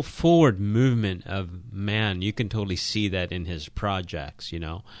whole forward movement of man, you can totally see that in his projects,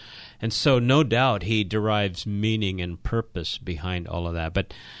 and so no doubt he derives meaning and purpose behind all of that.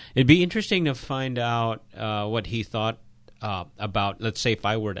 But it'd be interesting to find out what he thought about, let's say if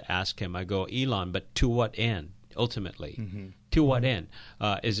I were to ask him, I go, Elon, but to what end ultimately? To what end?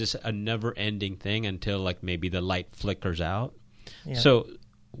 Is this a never-ending thing until like maybe the light flickers out? Yeah.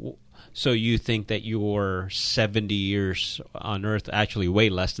 So you think that your 70 years on Earth, actually way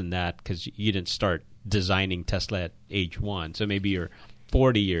less than that, because you didn't start designing Tesla at age 1. So maybe your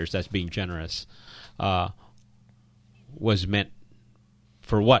 40 years, that's being generous, was meant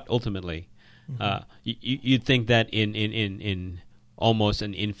for what ultimately? You'd think that in almost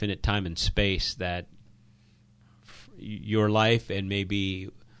an infinite time and space that your life and maybe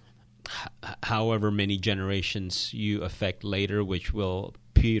however many generations you affect later, which will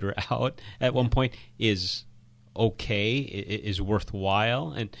peter out at one point, is okay, is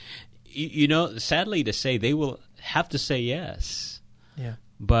worthwhile. And sadly to say, they will have to say yes. Yeah.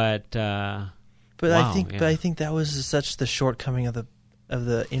 But wow, I think that was such the shortcoming of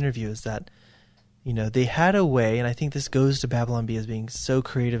the interview, is that they had a way, and I think this goes to Babylon Bee as being so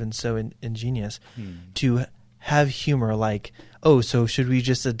creative and so ingenious, to have humor, like, oh, so should we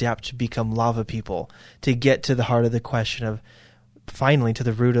just adapt to become lava people, to get to the heart of the question of, finally, to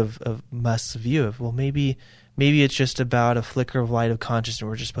the root of Musk's view of, well, maybe it's just about a flicker of light of consciousness, and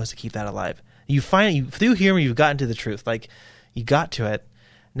we're just supposed to keep that alive. You find through humor, you've gotten to the truth, like you got to it,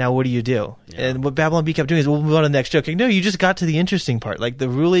 Now what do you do? Yeah. And what Babylon Bee kept doing is, we'll move on to the next joke. Like, no, you just got to the interesting part, like the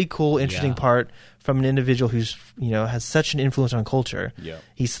really cool, interesting part from an individual who's, has such an influence on culture. Yeah.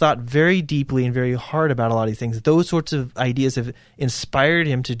 He's thought very deeply and very hard about a lot of these things. Those sorts of ideas have inspired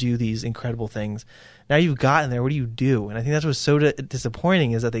him to do these incredible things. Now you've gotten there. What do you do? And I think that's what's so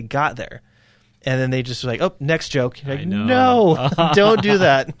disappointing, is that they got there. And then they just were like, oh, next joke. You're like, no, don't do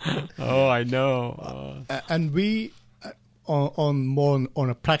that. Oh, I know. And we, on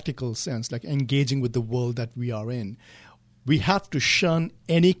a practical sense, like engaging with the world that we are in, we have to shun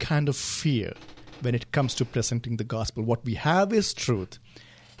any kind of fear when it comes to presenting the gospel. What we have is truth.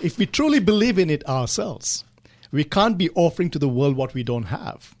 If we truly believe in it ourselves, we can't be offering to the world what we don't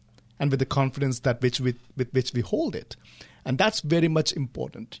have, and with the confidence with which we hold it. And that's very much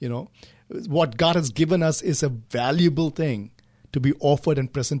important. What God has given us is a valuable thing to be offered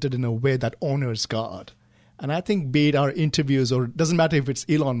and presented in a way that honors God. And I think, be it our interviews, or it doesn't matter if it's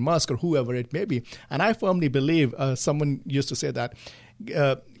Elon Musk or whoever it may be, and I firmly believe, someone used to say that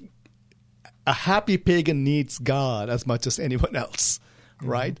a happy pagan needs God as much as anyone else,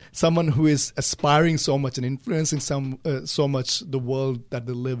 right? Someone who is aspiring so much and influencing so much the world that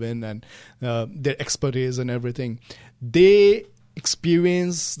they live in, and their expertise and everything. They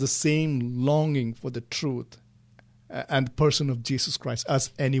experience the same longing for the truth and the person of Jesus Christ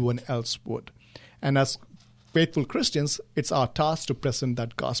as anyone else would. And as faithful Christians, it's our task to present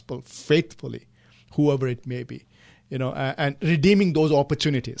that gospel faithfully, whoever it may be, and redeeming those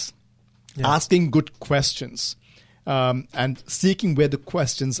opportunities, asking good questions, and seeking where the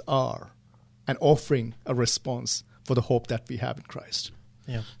questions are, and offering a response for the hope that we have in Christ.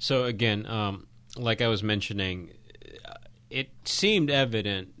 Yeah. So again, like I was mentioning, it seemed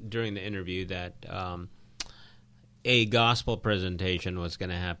evident during the interview that a gospel presentation was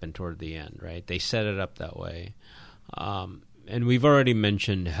going to happen toward the end, right? They set it up that way. And we've already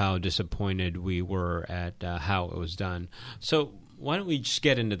mentioned how disappointed we were at how it was done. So why don't we just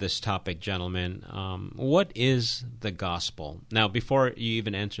get into this topic, gentlemen? What is the gospel? Now, before you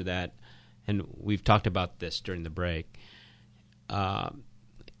even answer that, and we've talked about this during the break,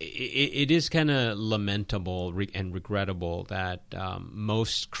 it is kind of lamentable and regrettable that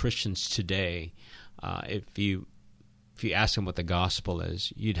most Christians today, if you ask them what the gospel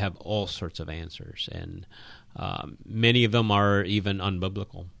is, you'd have all sorts of answers, and many of them are even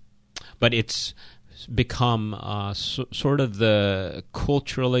unbiblical. But it's become sort of the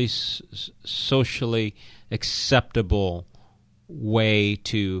culturally, socially acceptable way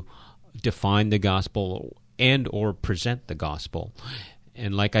to define the gospel and or present the gospel.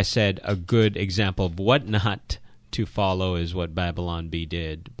 And like I said, a good example of what not to follow is what Babylon Bee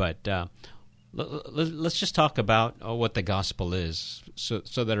did. But let's just talk about what the gospel is, so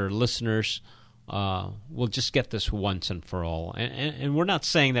that our listeners will just get this once and for all. And we're not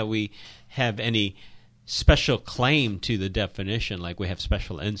saying that we have any special claim to the definition, like we have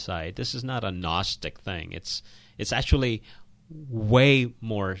special insight. This is not a Gnostic thing. It's actually way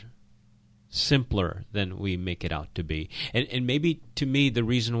more simpler than we make it out to be. And maybe, to me, the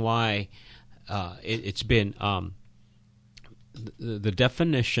reason why it's been the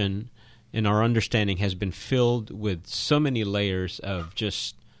definition in our understanding has been filled with so many layers of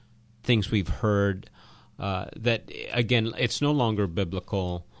just things we've heard that, again, it's no longer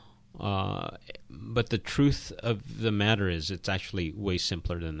biblical. But the truth of the matter is, it's actually way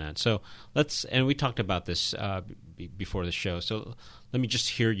simpler than that. So and we talked about this before the show. So let me just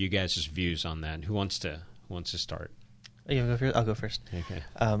hear you guys' views on that. Who wants to start? I'll go first. Okay.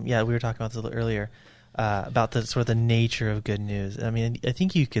 We were talking about this a little earlier about the sort of the nature of good news. I mean, I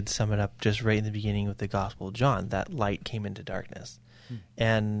think you could sum it up just right in the beginning with the Gospel of John. That light came into darkness,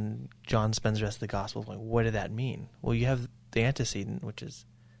 and John spends the rest of the Gospel going, "What did that mean?" Well, you have the antecedent, which is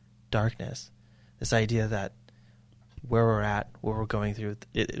darkness. This idea that where we're at, what we're going through,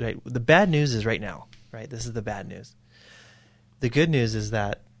 right? The bad news is right now, right? This is the bad news. The good news is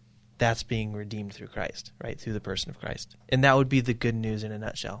that that's being redeemed through Christ, right? Through the person of Christ. And that would be the good news in a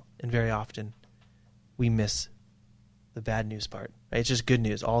nutshell. And very often we miss the bad news part, right? It's just good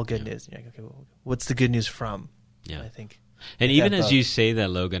news, all good news. You're like, okay, well, what's the good news from? Yeah. I think. And even as you say that,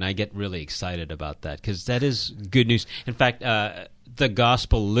 Logan, I get really excited about that, because that is good news. In fact, the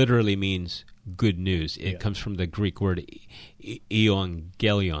gospel literally means good news. It comes from the Greek word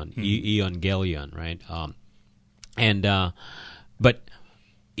euangelion, right? But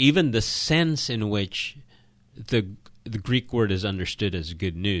even the sense in which the Greek word is understood as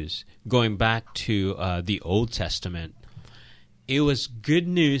good news, going back to the Old Testament, it was good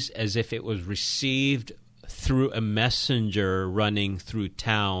news as if it was received through a messenger running through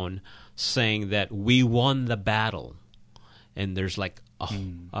town saying that we won the battle. And there's like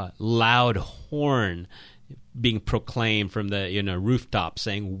a loud horn being proclaimed from the rooftop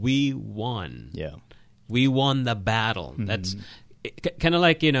saying, "We won." Yeah. We won the battle. That's kind of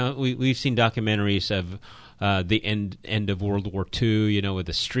like, we've seen documentaries of the end of World War II, with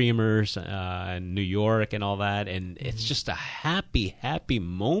the streamers in New York and all that. And it's just a happy, happy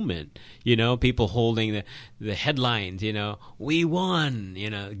moment, people holding the headlines, we won,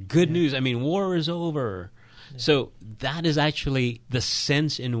 good news. I mean, war is over. Yeah. So that is actually the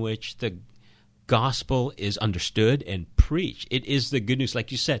sense in which the gospel is understood and preached. It is the good news.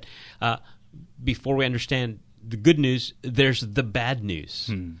 Like you said, before we understand the good news, there's the bad news.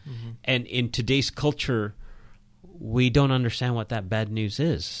 And in today's culture, we don't understand what that bad news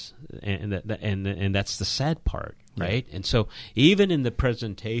is, and that's the sad part, right? And so even in the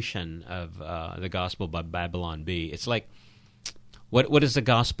presentation of the gospel by Babylon Bee, it's like, what is the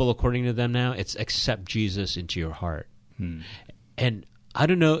gospel according to them now? It's accept Jesus into your heart. And I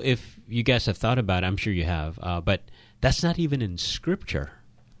don't know if you guys have thought about it. I'm sure you have, but that's not even in Scripture.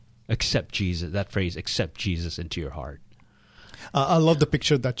 Accept Jesus, that phrase, accept Jesus into your heart. I love the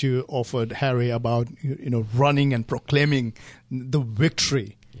picture that you offered, Harry, about running and proclaiming the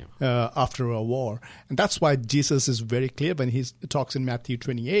victory after a war. And that's why Jesus is very clear when he talks in Matthew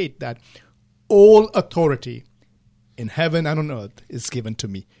 28 that all authority in heaven and on earth is given to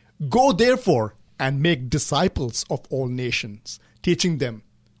me. Go therefore and make disciples of all nations, teaching them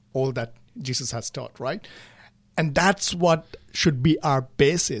all that Jesus has taught, right? And that's what should be our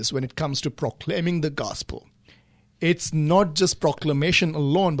basis when it comes to proclaiming the gospel. It's not just proclamation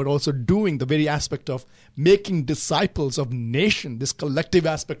alone, but also doing, the very aspect of making disciples of nation, this collective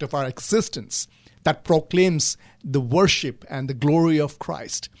aspect of our existence that proclaims the worship and the glory of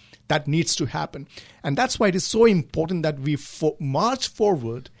Christ. That needs to happen. And that's why it is so important that we march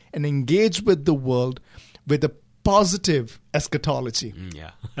forward and engage with the world with a positive eschatology.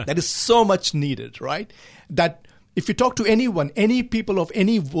 That is so much needed, right? That if you talk to anyone, any people of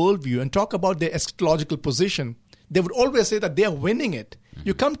any worldview, and talk about their eschatological position, they would always say that they are winning it.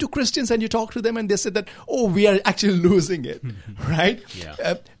 You come to Christians and you talk to them and they say that, we are actually losing it, right?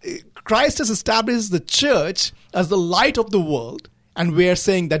 Christ has established the church as the light of the world, and we are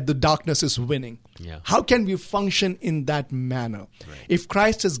saying that the darkness is winning. How can we function in that manner? If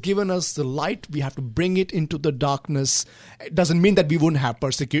Christ has given us the light, we have to bring it into the darkness. It doesn't mean that we won't have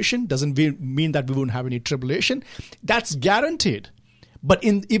persecution, doesn't mean that we won't have any tribulation. That's guaranteed. But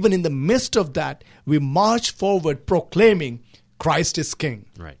even in the midst of that, we march forward proclaiming Christ is King.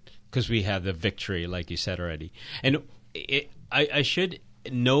 Right, because we have the victory, like you said already. And I should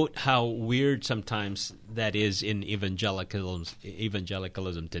note how weird sometimes that is in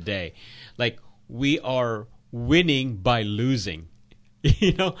evangelicalism today. Like, we are winning by losing,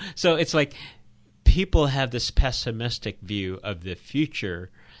 So it's like people have this pessimistic view of the future,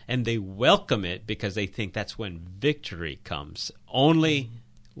 and they welcome it because they think that's when victory comes, only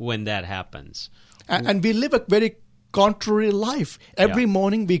when that happens. And we live a very contrary life. Every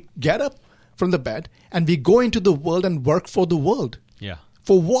morning we get up from the bed and we go into the world and work for the world.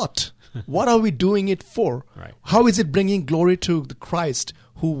 For what? What are we doing it for? Right. How is it bringing glory to the Christ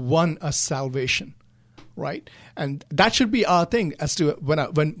who won us salvation? Right? And that should be our thing as to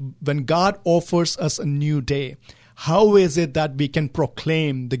when God offers us a new day. How is it that we can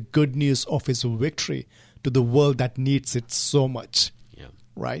proclaim the good news of his victory to the world that needs it so much?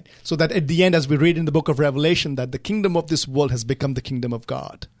 Right? So that at the end, as we read in the book of Revelation, that the kingdom of this world has become the kingdom of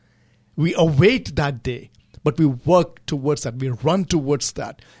God. We await that day, but we work towards that. We run towards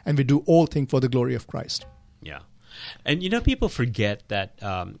that, and we do all things for the glory of Christ. And people forget that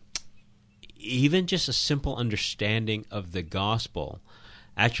even just a simple understanding of the gospel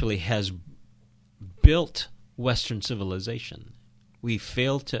actually has built Western civilization. We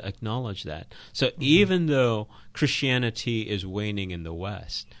fail to acknowledge that. So even though Christianity is waning in the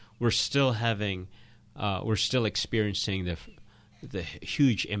West, we're still experiencing the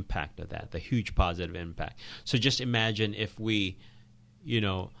huge impact of that, the huge positive impact. So just imagine if we,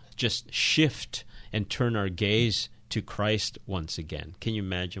 just shift and turn our gaze to Christ once again. Can you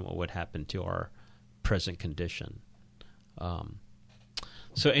imagine what would happen to our present condition?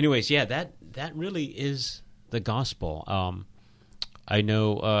 So anyways, that really is the gospel. I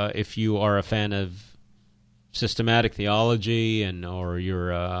know if you are a fan of systematic theology or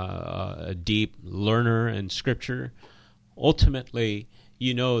you're a deep learner in Scripture, ultimately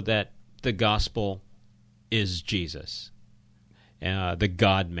you know that the gospel is Jesus, the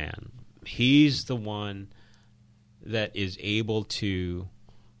God-man. He's the one that is able to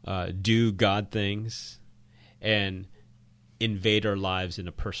do God things and invade our lives in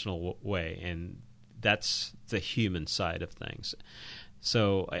a personal way, and that's the human side of things.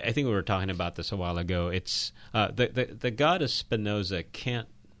 So I think we were talking about this a while ago. It's the God of Spinoza can't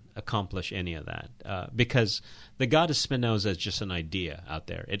accomplish any of that because the God of Spinoza is just an idea out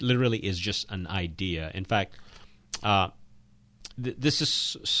there. It literally is just an idea. In fact, this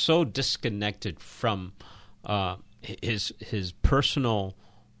is so disconnected from his personal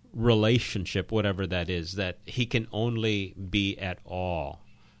relationship, whatever that is, that he can only be at awe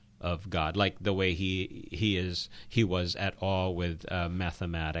of God, like the way he was at awe with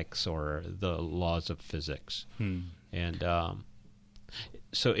mathematics or the laws of physics. And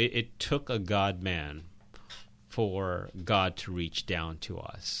so it took a God-man for God to reach down to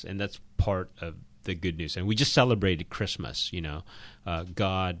us, and that's part of the good news. And we just celebrated Christmas,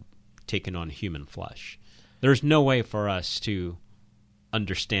 God taking on human flesh. There's no way for us to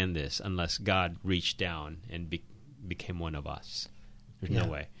understand this unless God reached down and became one of us. There's no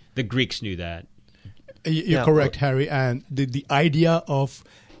way. The Greeks knew that. You're correct, Harry. And the idea of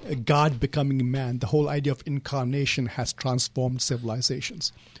God becoming man, the whole idea of incarnation has transformed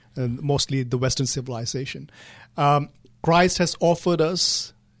civilizations, mostly the Western civilization. Christ has offered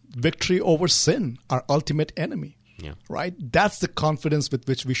us victory over sin, our ultimate enemy. Yeah. Right? That's the confidence with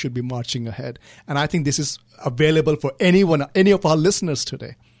which we should be marching ahead. And I think this is available for anyone, any of our listeners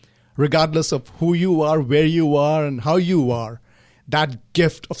today, regardless of who you are, where you are, and how you are. That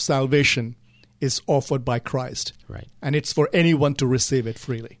gift of salvation is offered by Christ. Right. And it's for anyone to receive it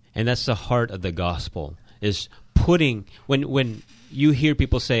freely. And that's the heart of the gospel, is putting, when you hear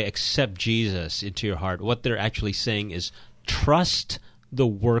people say, accept Jesus into your heart, what they're actually saying is trust the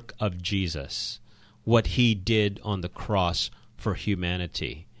work of Jesus, what he did on the cross for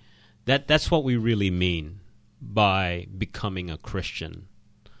humanity. That's what we really mean by becoming a Christian.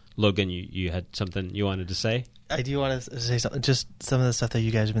 Logan, you had something you wanted to say? I do want to say something. Just some of the stuff that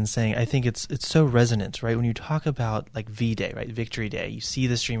you guys have been saying. I think it's so resonant, right? When you talk about like V-Day, right, Victory Day, you see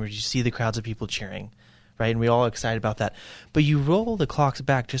the streamers, you see the crowds of people cheering, right, and we all excited about that. But you roll the clocks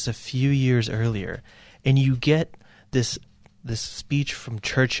back just a few years earlier, and you get this speech from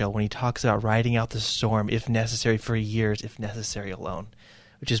Churchill when he talks about riding out the storm, if necessary for years, if necessary alone,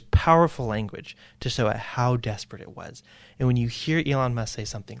 which is powerful language to show how desperate it was. And when you hear Elon Musk say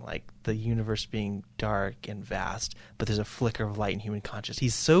something like the universe being dark and vast, but there's a flicker of light in human consciousness,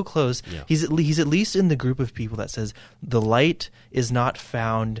 he's so close. Yeah. He's at least in the group of people that says the light is not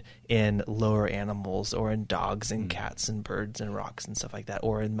found in lower animals or in dogs and cats and birds and rocks and stuff like that,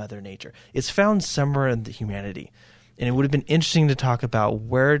 or in Mother Nature. It's found somewhere in the humanity. And it would have been interesting to talk about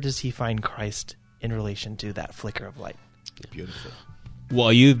where does he find Christ in relation to that flicker of light. Beautiful.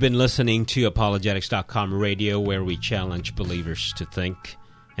 Well, you've been listening to Apologetics.com radio, where we challenge believers to think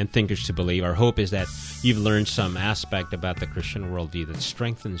and thinkers to believe. Our hope is that you've learned some aspect about the Christian worldview that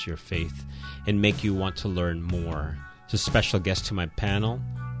strengthens your faith and make you want to learn more. It's a special guest to my panel,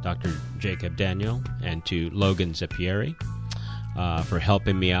 Dr. Jacob Daniel, and to Logan Zeppieri for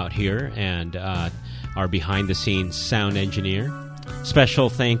helping me out here, and our behind-the-scenes sound engineer. Special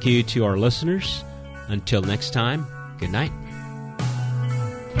thank you to our listeners. Until next time, good night.